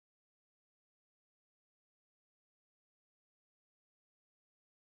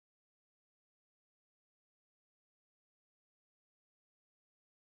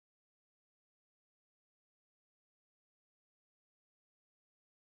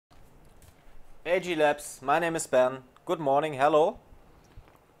AG Labs, my name is Ben. Good morning, hello.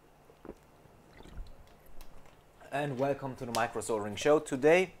 And welcome to the micro soldering show.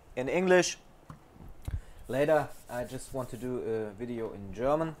 Today in English. Later I just want to do a video in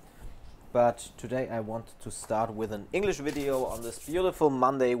German. But today I want to start with an English video on this beautiful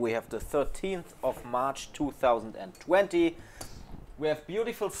Monday. We have the 13th of March 2020. We have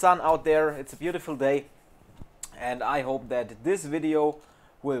beautiful sun out there. It's a beautiful day. And I hope that this video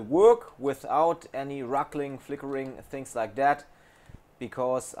will work without any ruckling, flickering, things like that,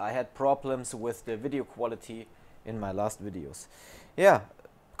 because I had problems with the video quality in my last videos. Yeah,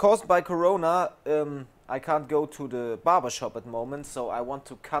 caused by Corona, I can't go to the barber shop at the moment, so I want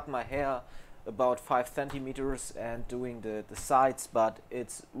to cut my hair about 5 centimeters and doing the sides, but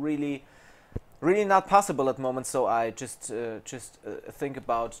it's really not possible at the moment, so I just think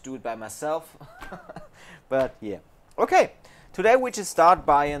about do it by myself. But yeah, okay. Today we just start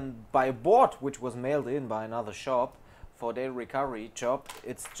by a board which was mailed in by another shop for their recovery job.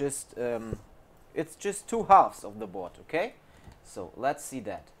 It's just 2 halves of the board, okay? So let's see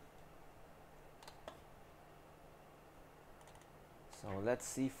that. So let's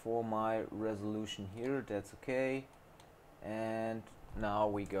see for my resolution here, that's okay. And now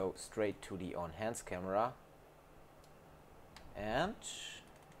we go straight to the on hands camera. And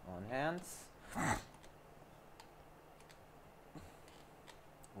on hands.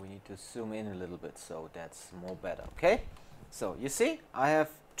 We need to zoom in a little bit, so that's more better, okay? So you see, I have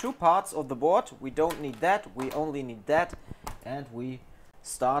 2 parts of the board. We don't need that, we only need that. And we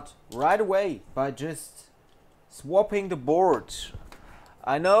start right away by just swapping the board.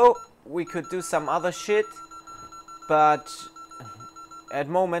 I know we could do some other shit, but at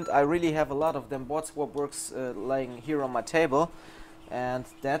the moment I really have a lot of them board swap works laying here on my table. And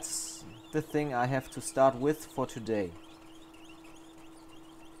that's the thing I have to start with for today.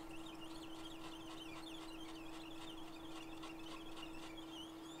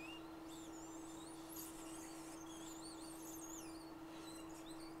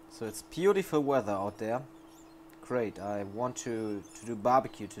 So it's beautiful weather out there. Great, I want to do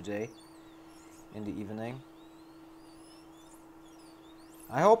barbecue today in the evening.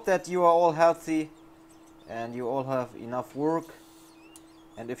 I hope that you are all healthy and you all have enough work.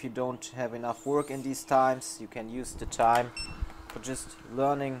 And if you don't have enough work in these times, you can use the time for just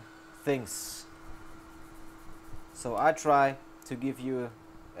learning things. So I try to give you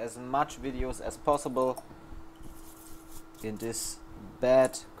as much videos as possible in this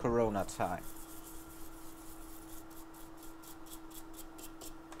bad Corona time.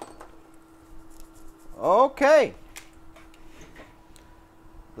 Okay,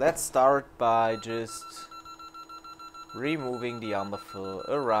 let's start by just removing the underfill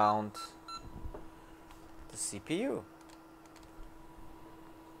around the CPU.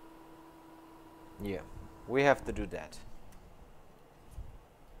 Yeah, we have to do that.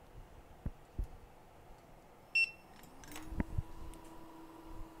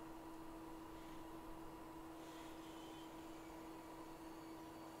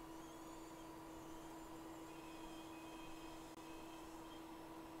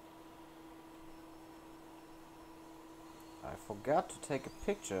 I forgot to take a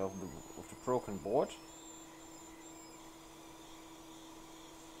picture of the broken board.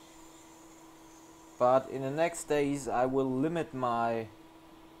 But in the next days I will limit my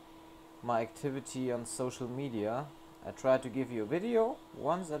activity on social media. I try to give you a video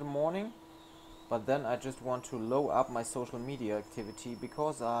once at the morning, but then I just want to low up my social media activity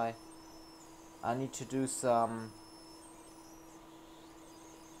because I need to do some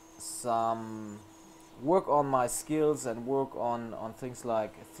work on my skills and work on things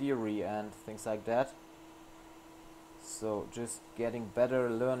like theory and things like that. So just getting better,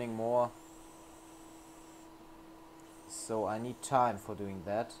 learning more. So I need time for doing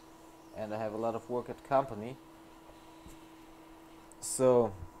that, and I have a lot of work at company.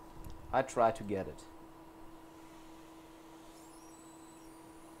 So I try to get it.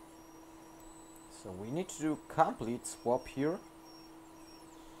 So we need to do complete swap here.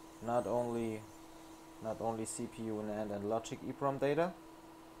 Not only CPU and logic EEPROM data.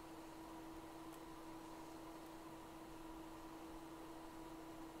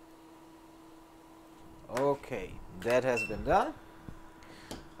 Okay, that has been done.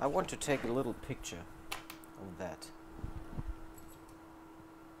 I want to take a little picture of that.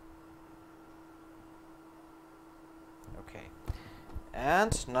 Okay,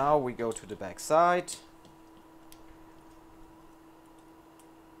 and now we go to the back side.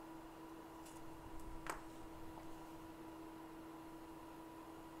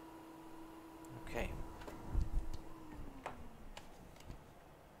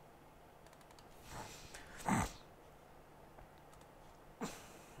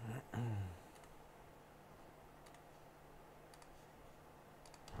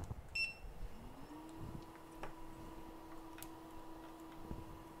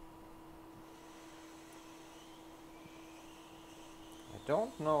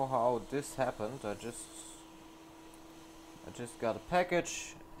 don't know how this happened. I just got a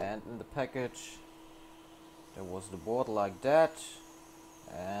package, and in the package there was the board like that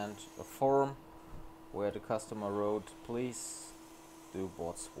and a form where the customer wrote, please do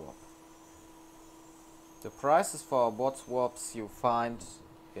board swap. The prices for our board swaps you find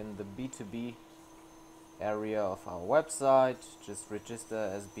in the B2B area of our website. Just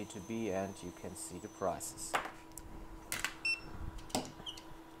register as B2B and you can see the prices.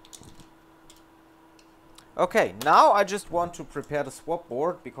 Okay, now I just want to prepare the swap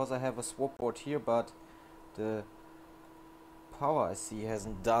board because I have a swap board here, but the power IC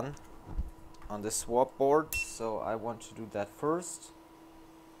hasn't done on the swap board, so I want to do that first.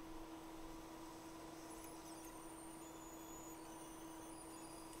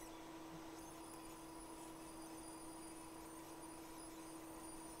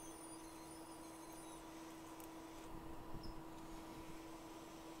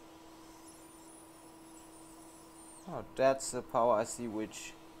 Oh, that's a power IC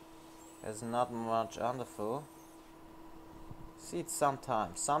which has not much underfill. See it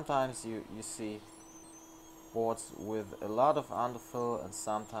sometimes you see boards with a lot of underfill, and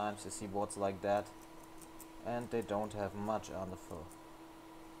sometimes you see boards like that and they don't have much underfill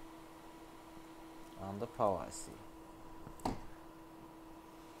on the power IC.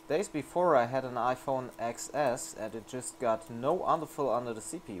 Days before I had an iPhone XS and it just got no underfill under the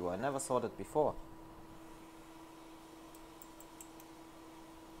CPU. I never saw that before.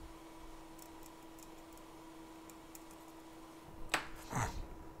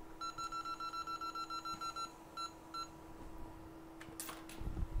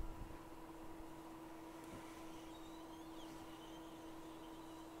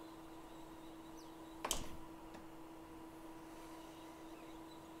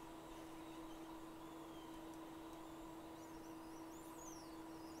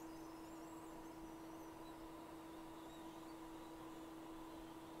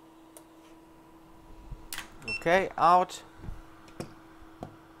 Okay, out.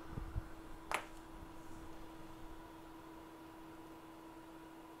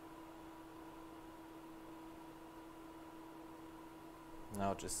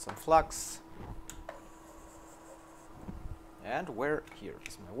 Now just some flux. And where here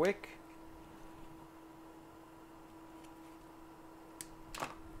is my wick.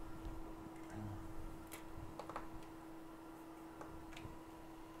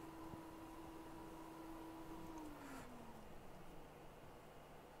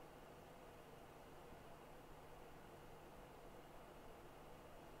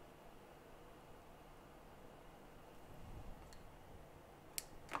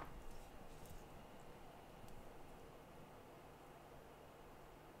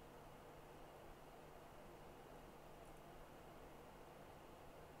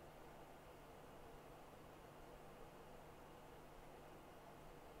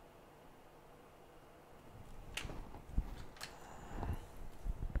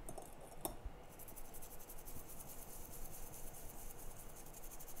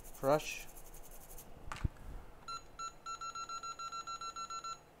 Brush.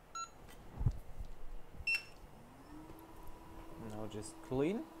 Now just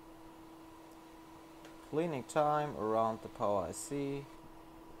clean. Cleaning time around the power IC.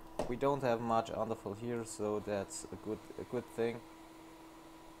 We don't have much underfill here, so that's a good thing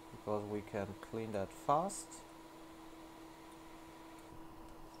because we can clean that fast.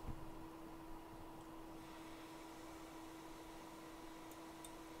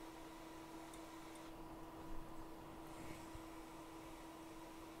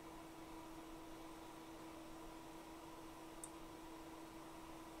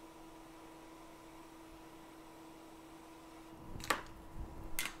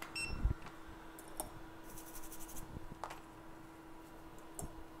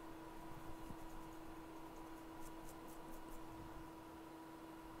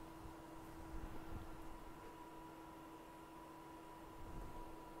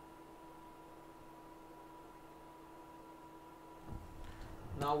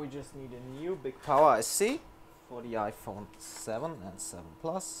 Now we just need a new big power IC for the iPhone 7 and 7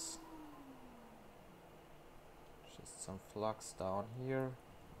 Plus. Just some flux down here.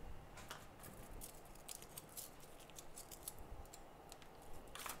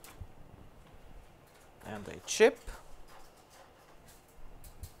 And a chip.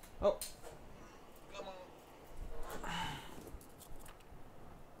 Oh, come on.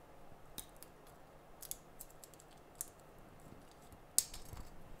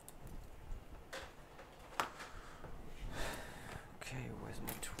 Okay, where's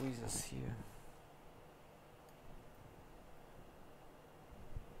my tweezers here?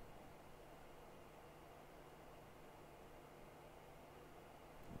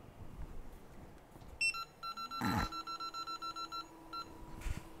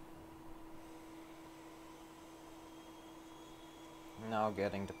 Now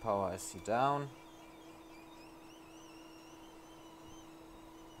getting the power IC down.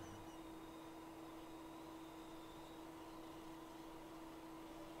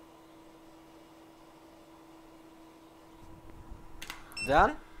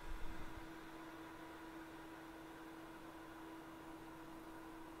 Done.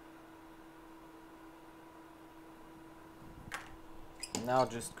 Now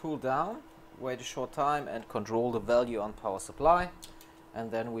just cool down, wait a short time and control the value on power supply, and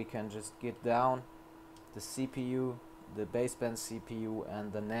then we can just get down the CPU, the baseband CPU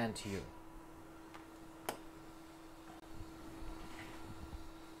and the NAND here.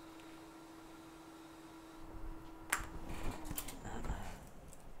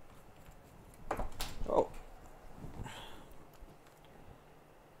 Oh.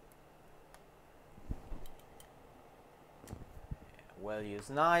 Value is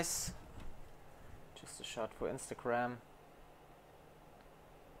nice. Just a shot for Instagram.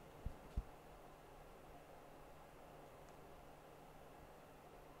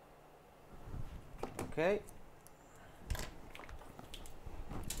 Okay.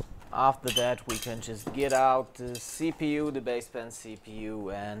 After that we can just get out the CPU, the baseband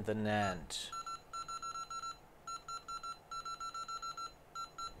CPU and the NAND.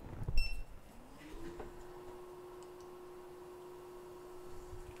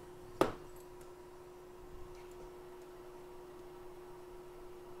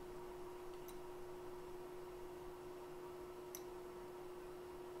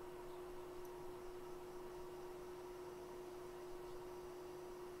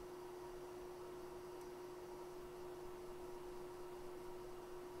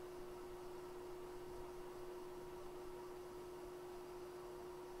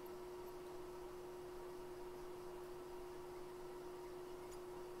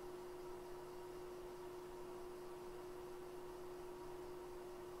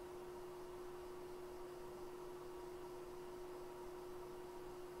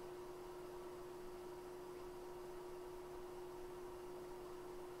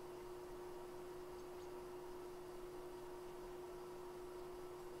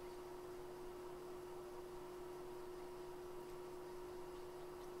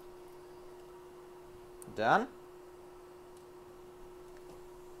 Done.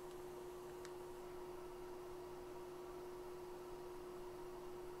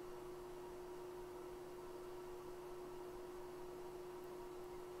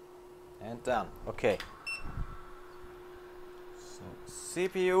 And done. Okay. So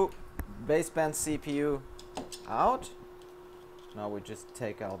CPU, baseband CPU out. Now we just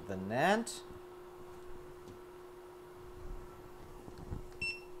take out the NAND.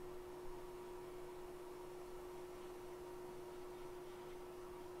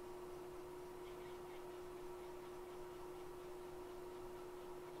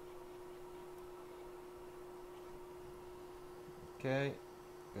 Okay,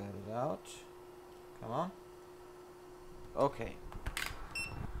 get it out. Come on. Okay.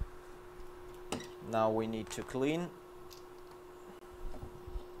 Now we need to clean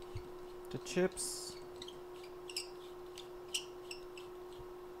the chips.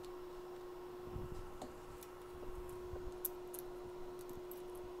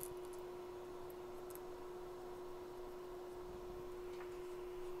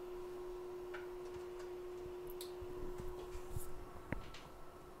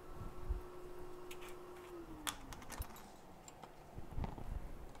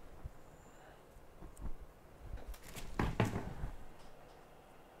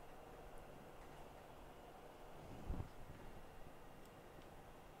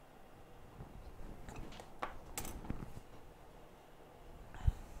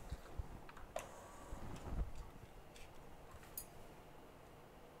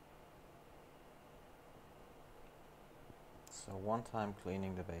 So one time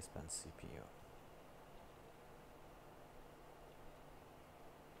cleaning the baseband CPU.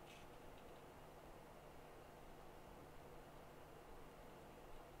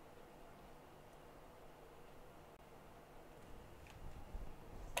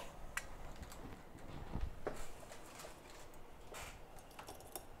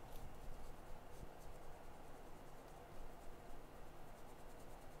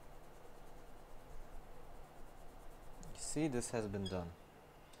 See, this has been done.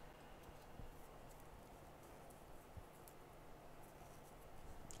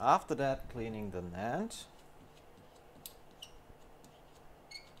 After that, cleaning the NAND.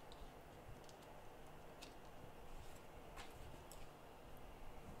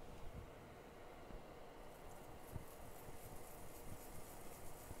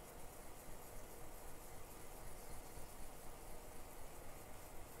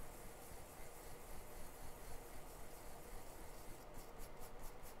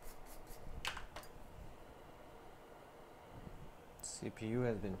 CPU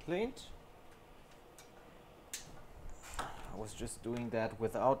has been cleaned. I was just doing that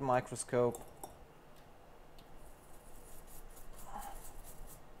without microscope.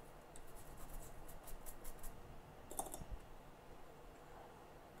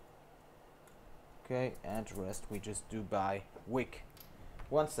 Okay, and the rest we just do by wick.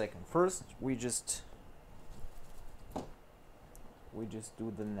 1 second. First, we just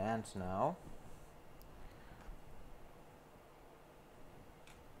do the NAND now.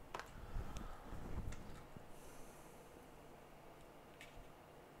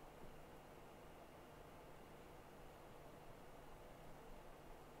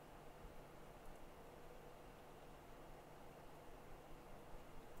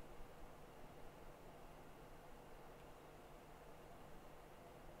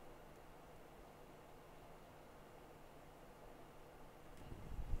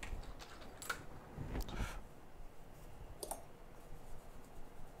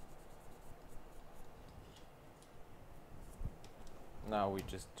 Now we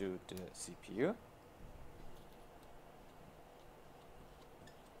just do the CPU.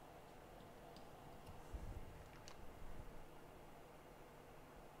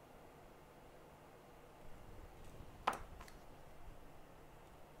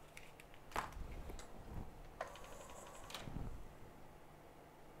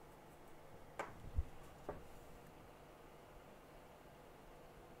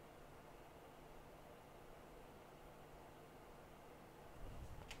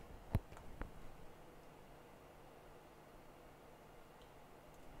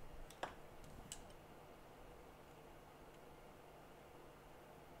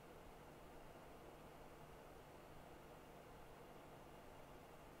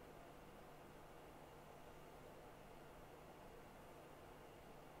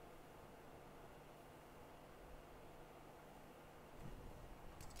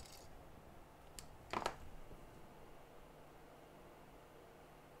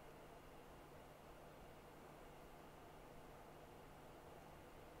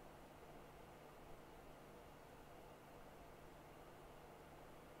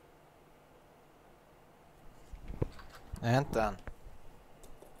 And done.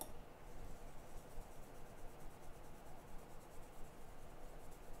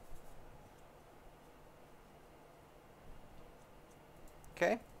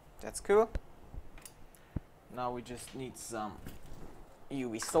 Okay, that's cool. Now we just need some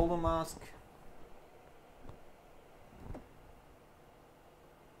UV solder mask.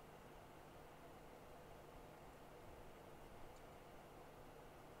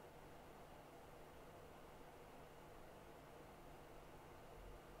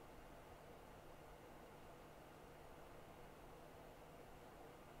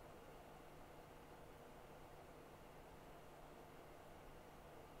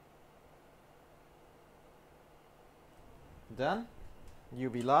 Done.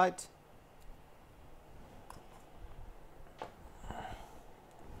 UV light.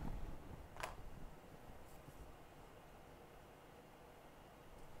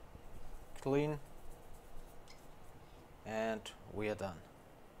 Clean. And we are done.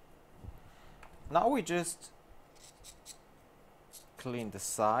 Now we just clean the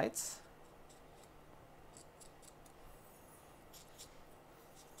sides.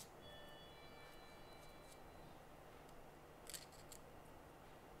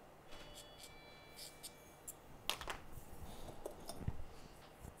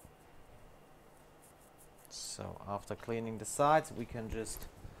 So after cleaning the sides, we can just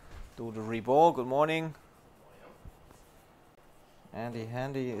do the reball. Good morning. Andy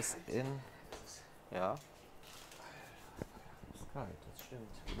Handy is in. Ja. Ist kalt, das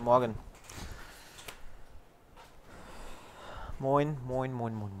stimmt. Guten Morgen. Moin, moin,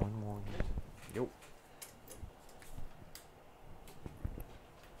 moin, moin, moin, moin. Jo.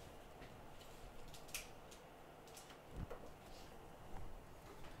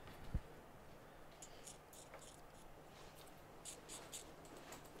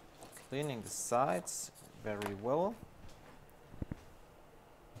 Cleaning the sides very well.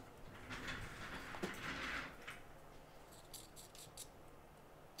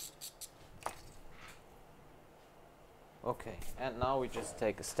 Okay, and now we just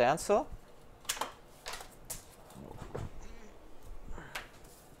take a stencil.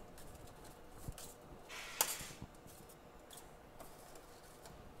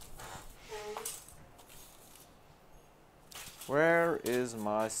 Where is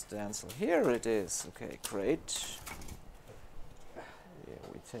my stencil? Here it is. Okay, great. Yeah,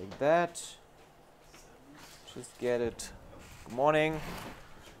 we take that. Just get it. Good morning.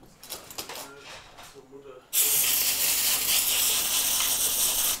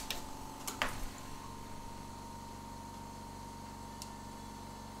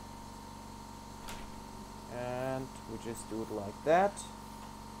 just do it like that.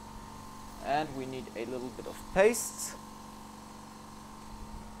 And we need a little bit of paste.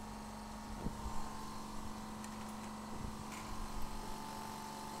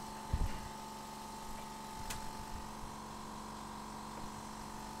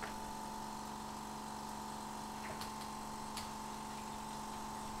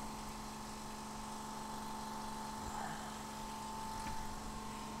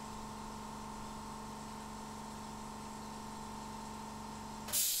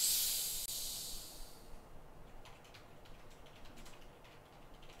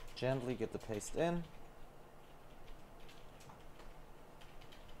 Gently get the paste in.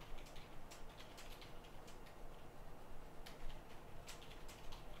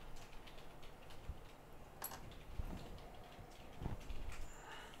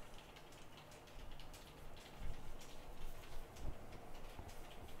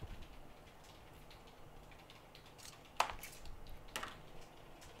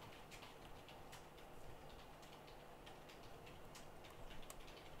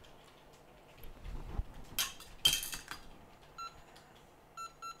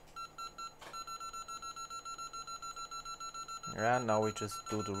 And now we just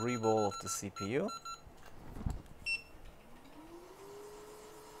do the reball of the CPU.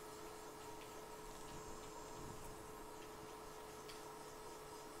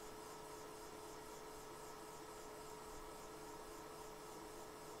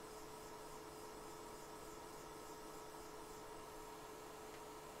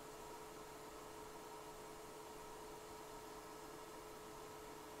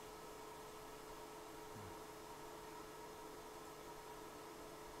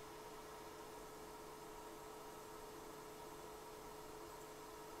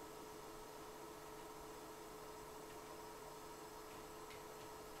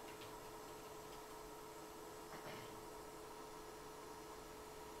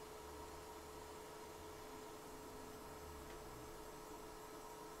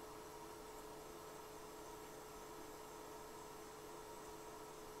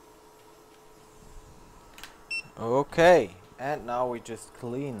 Okay, and now we just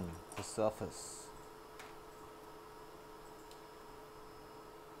clean the surface.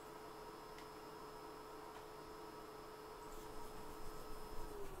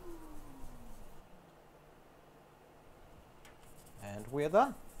 And we're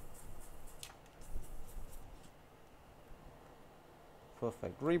done.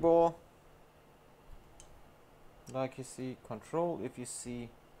 Perfect reball. Like you see, control if you see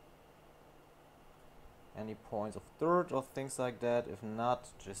any points of dirt or things like that. If not,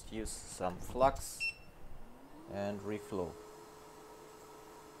 just use some flux and reflow.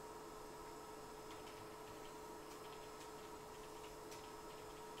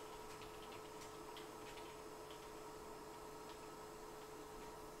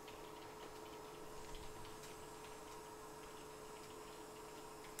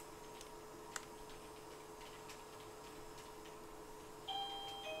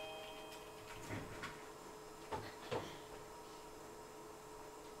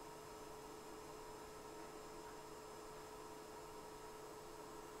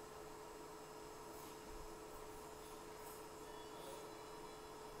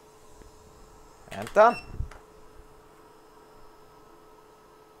 And done.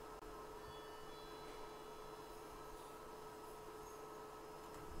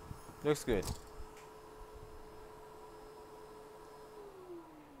 Looks good.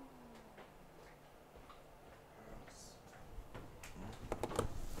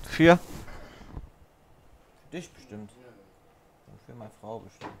 Für? Für dich bestimmt. Und für meine Frau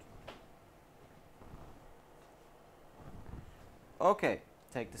bestimmt. Okay,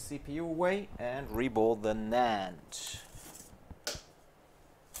 take the CPU away and reball the NAND.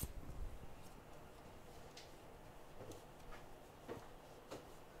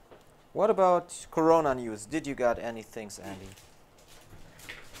 What about Corona news? Did you got any things, Andy?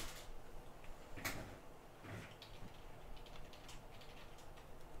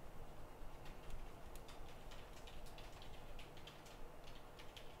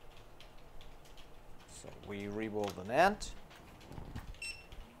 So we reball the NAND.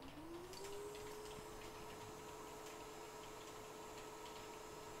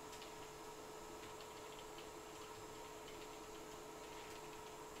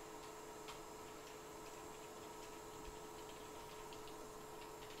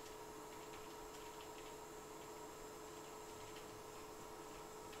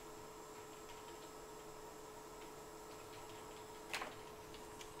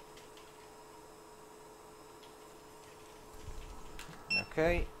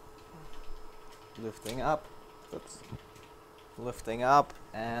 Okay, lifting up. Oops. Lifting up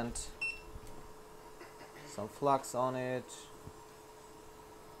and some flux on it.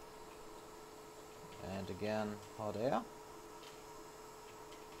 And again, hot air.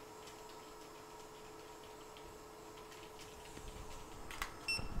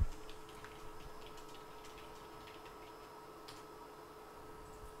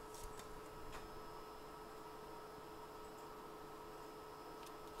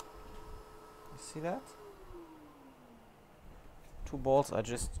 See that? 2 balls, I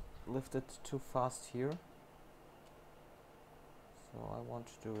just lifted too fast here. So I want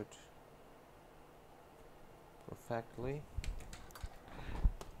to do it perfectly.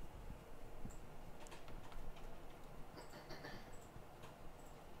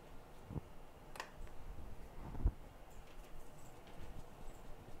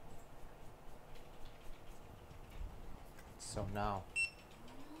 So now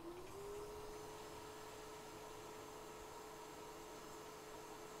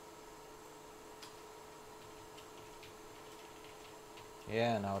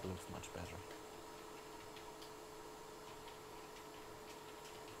yeah, now it looks much better.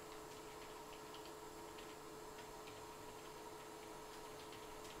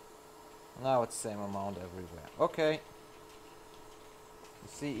 Now it's same amount everywhere. Okay. You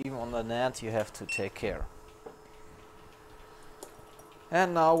see, even on the net you have to take care.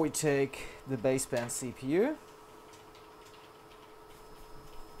 And now we take the baseband CPU.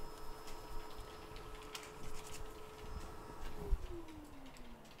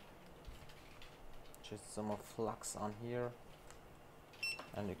 Just some more flux on here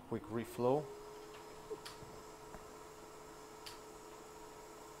and a quick reflow.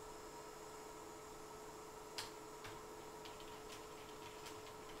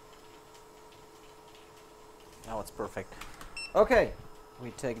 Now it's perfect. Okay,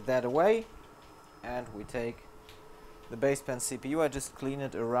 we take that away and we take the baseband CPU. I just clean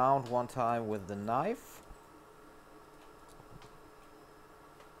it around one time with the knife.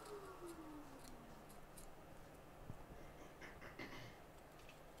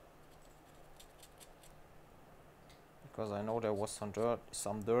 Because I know there was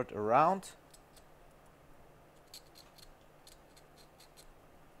some dirt around.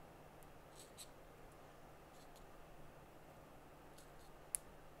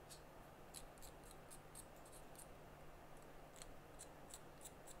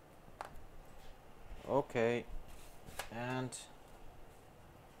 Okay, and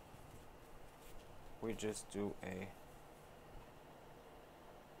we just do a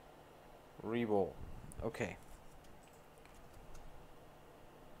re-roll. Okay.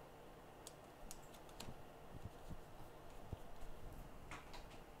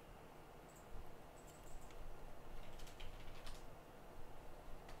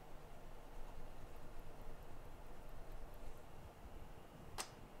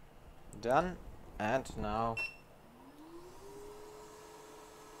 Done. And now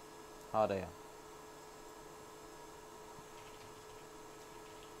hot air.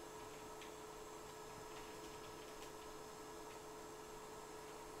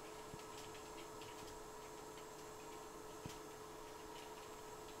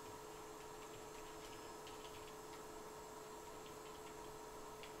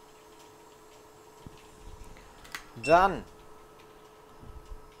 Done.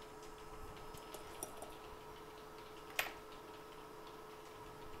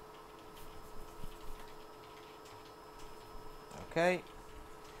 Okay,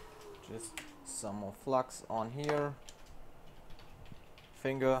 just some more flux on here,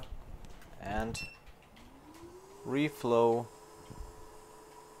 finger, and reflow.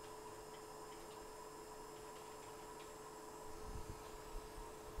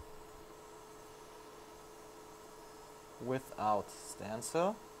 Without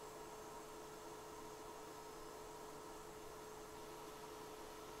standstill.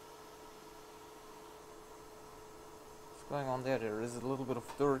 Going on there, there is a little bit of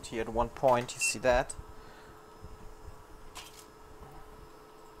dirt here at one point, you see that?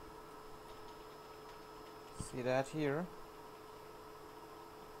 See that here?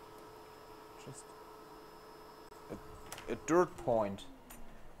 Just a dirt point.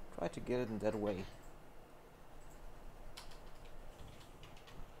 Try to get it in that way.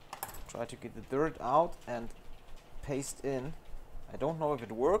 Try to get the dirt out and paste in. I don't know if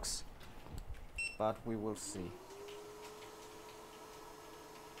it works, but we will see.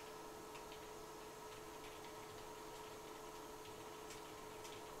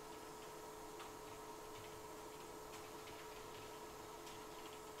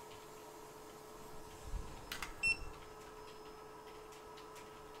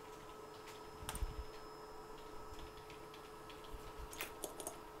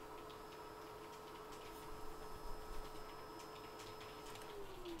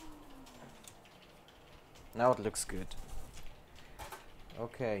 Now it looks good.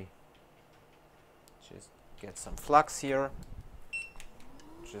 Okay. Just get some flux here.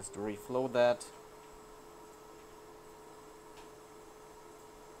 Just reflow that.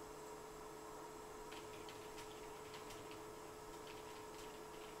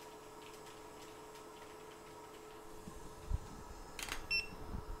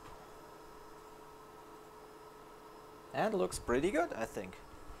 And looks pretty good, I think.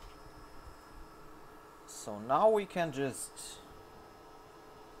 So now we can just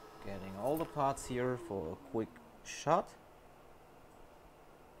getting all the parts here for a quick shot.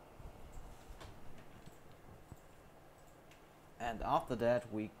 And after that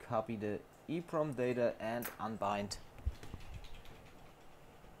we copy the EEPROM data and unbind.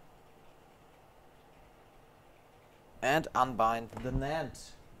 And unbind the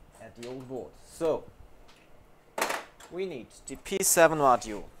NAND at the old board. So we need the P7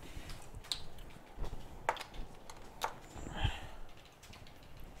 module.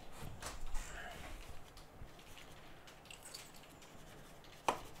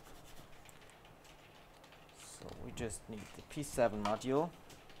 So we just need the P7 module.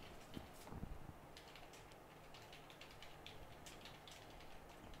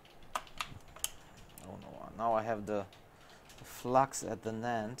 Oh no, now I have the flux at the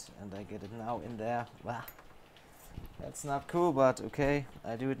NAND and I get it now in there. Bah. That's not cool, but okay,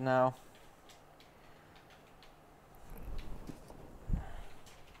 I do it now.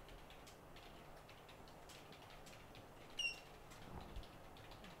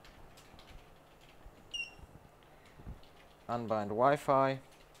 Unbind Wi-Fi.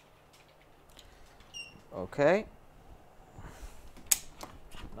 Okay.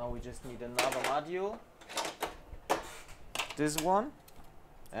 Now we just need another module. This one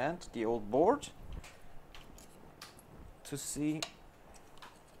and the old board. To see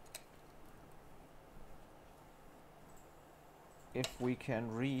if we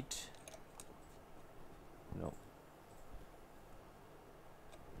can read.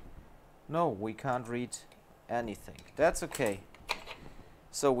 No, we can't read anything. That's okay.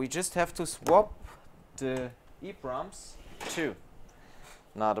 So we just have to swap the EEPROMs too.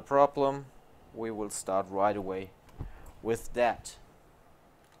 Not a problem. We will start right away with that.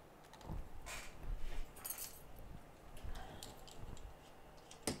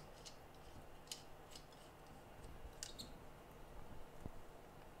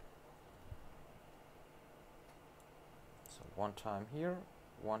 One time here,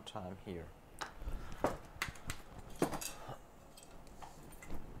 one time here.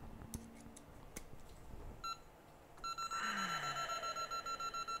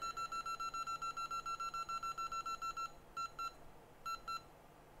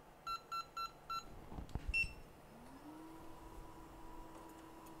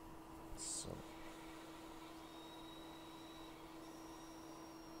 So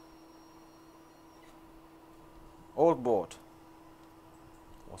old board.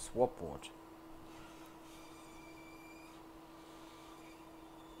 Or swap board.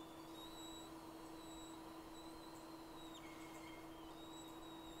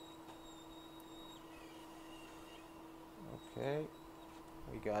 Okay,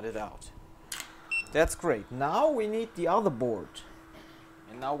 we got it out. That's great. Now we need the other board.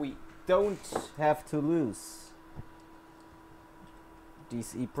 And now we don't have to lose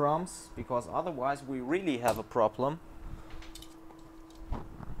these EEPROMs, because otherwise we really have a problem.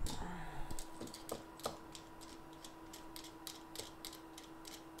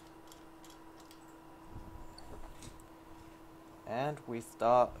 And we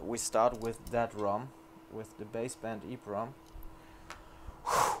start with that ROM, with the baseband EEPROM.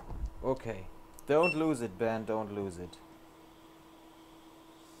 Okay, don't lose it, Ben, don't lose it.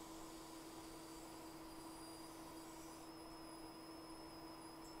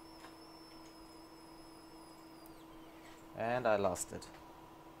 And I lost it.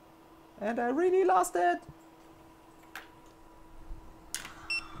 And I really lost it!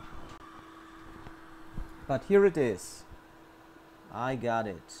 But here it is. I got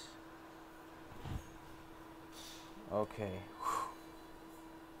it. Okay.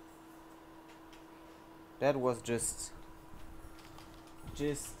 That was just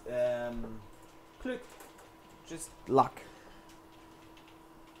click. Just luck.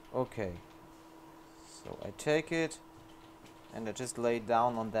 Okay. So I take it and I just lay it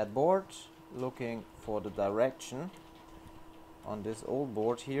down on that board, looking for the direction on this old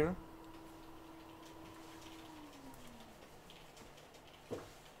board here.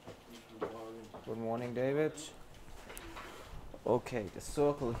 Good morning, David. Okay, the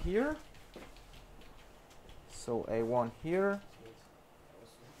circle here. So A1 here.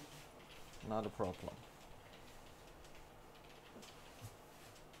 Not a problem.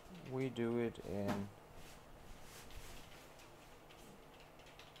 we do it in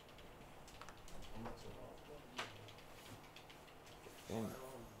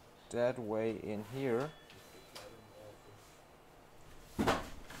that way in here.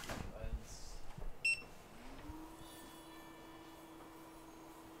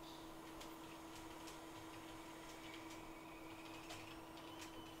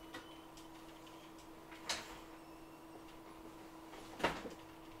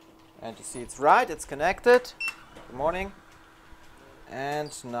 And you see it's right, it's connected. Good morning.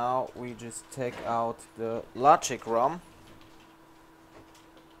 And now we just take out the logic ROM.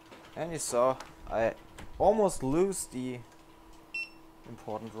 And you saw I almost lose the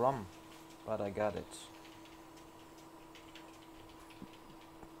important ROM, but I got it.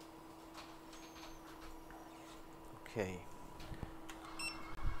 Okay.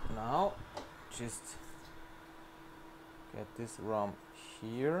 Now just get this ROM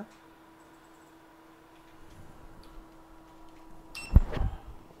here.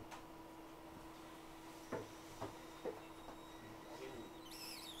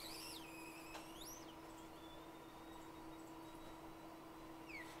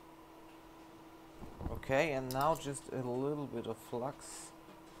 Okay, and now just a little bit of flux.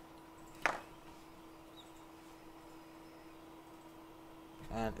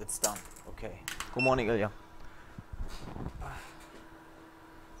 And it's done. Okay. Good morning, Ilya.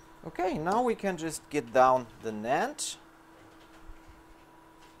 Okay, now we can just get down the NAND.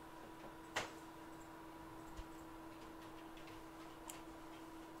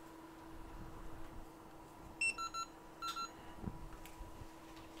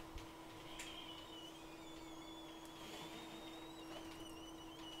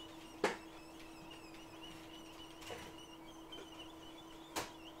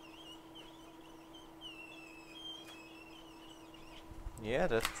 Yeah,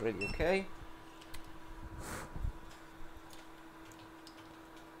 that's pretty okay.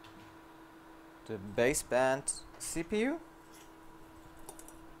 The baseband CPU.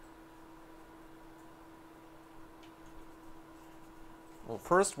 Well,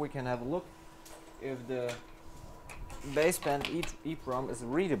 first we can have a look if the baseband EEPROM is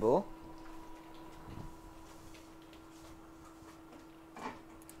readable.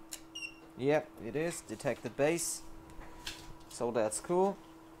 Yep, it is. Detected base. So that's cool.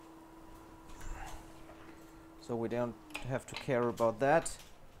 So we don't have to care about that.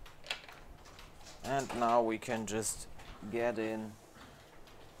 And now we can just get in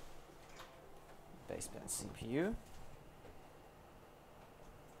baseband CPU.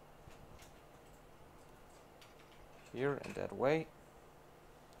 Here in that way.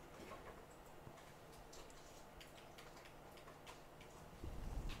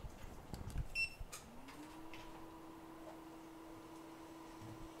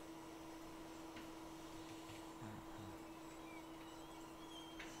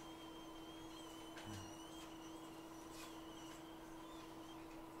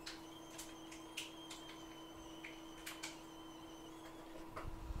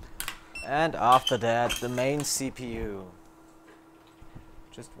 And after that, the main CPU.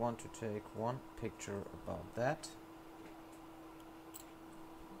 Just want to take one picture about that.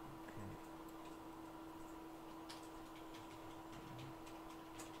 Okay.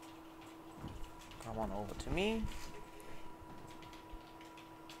 Come on over to me.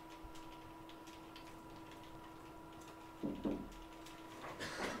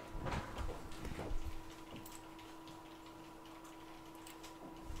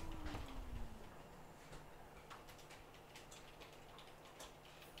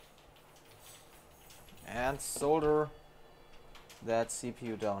 And solder that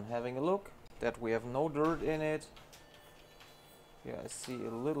CPU down. Having a look that we have no dirt in it. Here I see a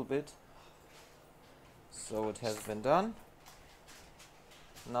little bit. So it has been done.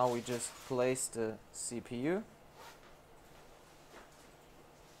 Now we just place the CPU.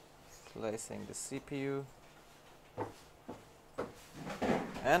 Placing the CPU.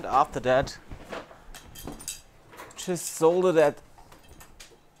 And after that, just solder that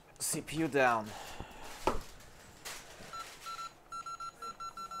CPU down.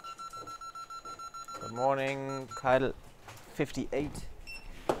 Good morning, Kyle 58,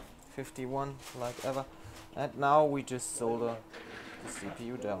 51, like ever. And now we just solder the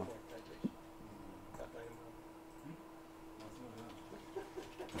CPU down.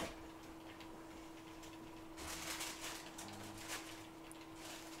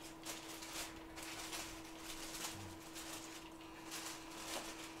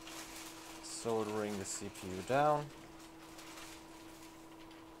 Soldering the CPU down.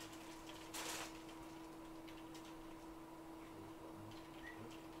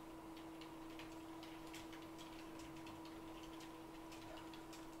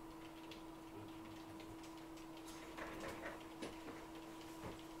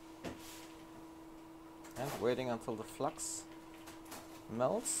 waiting until the flux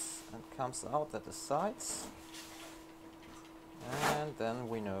melts and comes out at the sides, and then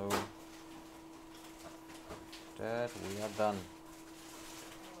we know that we are done.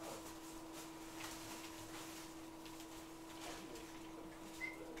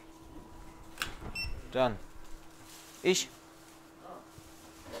 Done.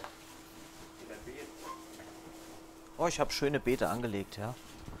 Oh, ich habe schöne Beete angelegt, ja.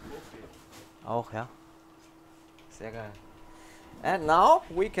 Auch, ja. Sehr geil. And now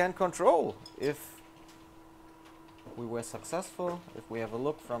we can control if we were successful. If we have a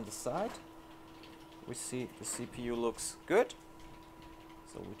look from the side, we see the CPU looks good.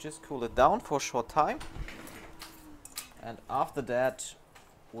 So we just cool it down for a short time. And after that,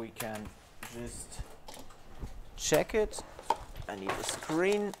 we can just check it. I need a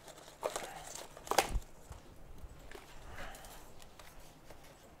screen.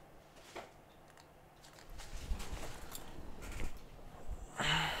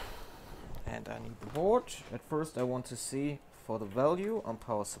 And I need the board. At first I want to see for the value on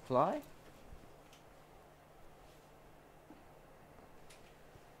power supply.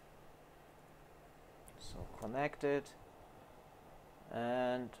 So connected.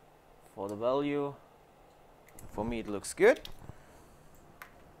 And for the value, for me it looks good.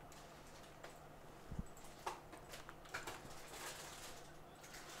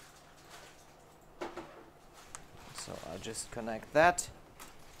 So I just connect that.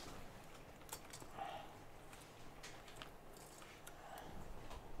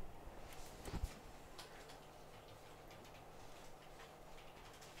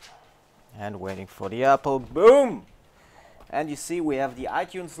 And waiting for the apple. Boom! And you see we have the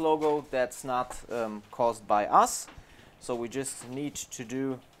iTunes logo. That's not caused by us. So we just need to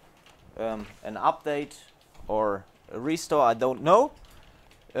do an update or a restore. I don't know.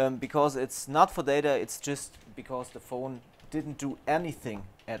 Because it's not for data. It's just because the phone didn't do anything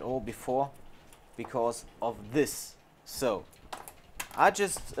at all before because of this. So I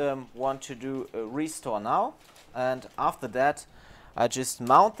just want to do a restore now. And after that, I just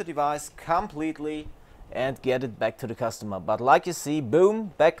mount the device completely and get it back to the customer. But like you see,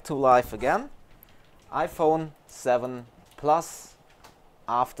 boom, back to life again. iPhone 7 Plus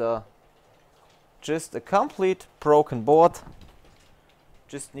after just a complete broken board.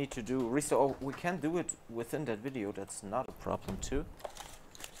 Just need to do restore. Oh, we can do it within that video. That's not a problem too.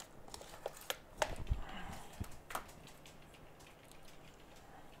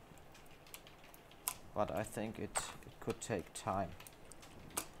 But I think it could take time.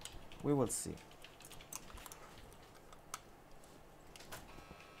 We will see.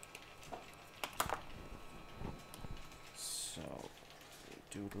 So we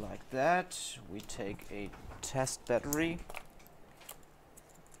do it like that. We take a test battery.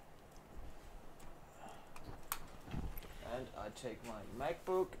 And I take my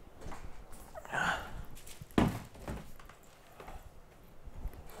MacBook.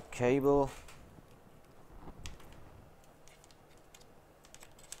 Cable.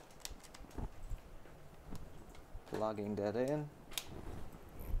 Plugging that in.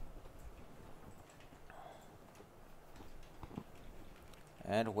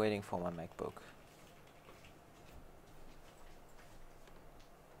 And waiting for my MacBook.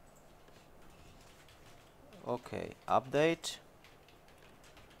 Okay, update.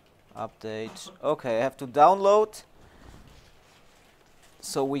 Update. Okay, I have to download.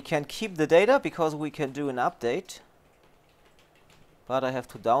 So we can keep the data because we can do an update. But I have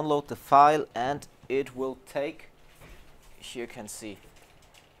to download the file and it will take, here you can see,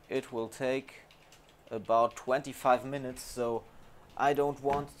 it will take about 25 minutes. So I don't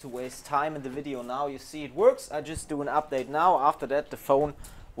want to waste time in the video now. You see it works. I just do an update now. After that the phone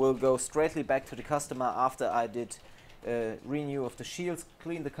will go straightly back to the customer after I did renew of the shields,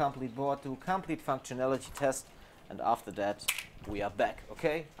 clean the complete board, do complete functionality test, and after that we are back.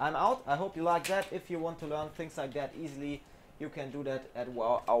 Okay, I'm out. I hope you like that. If you want to learn things like that easily, you can do that at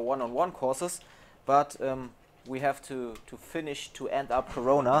our one-on-one courses. But we have to finish to end up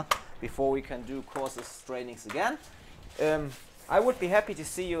Corona before we can do courses, trainings again. I would be happy to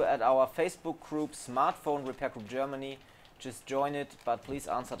see you at our Facebook group, Smartphone Repair Group Germany. Just join it, but please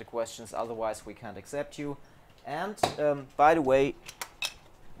answer the questions, otherwise we can't accept you. And by the way,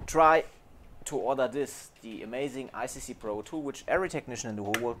 try to order this, the amazing ICC Pro 2, which every technician in the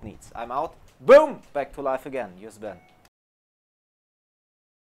whole world needs. I'm out. Boom! Back to life again. Here's Ben.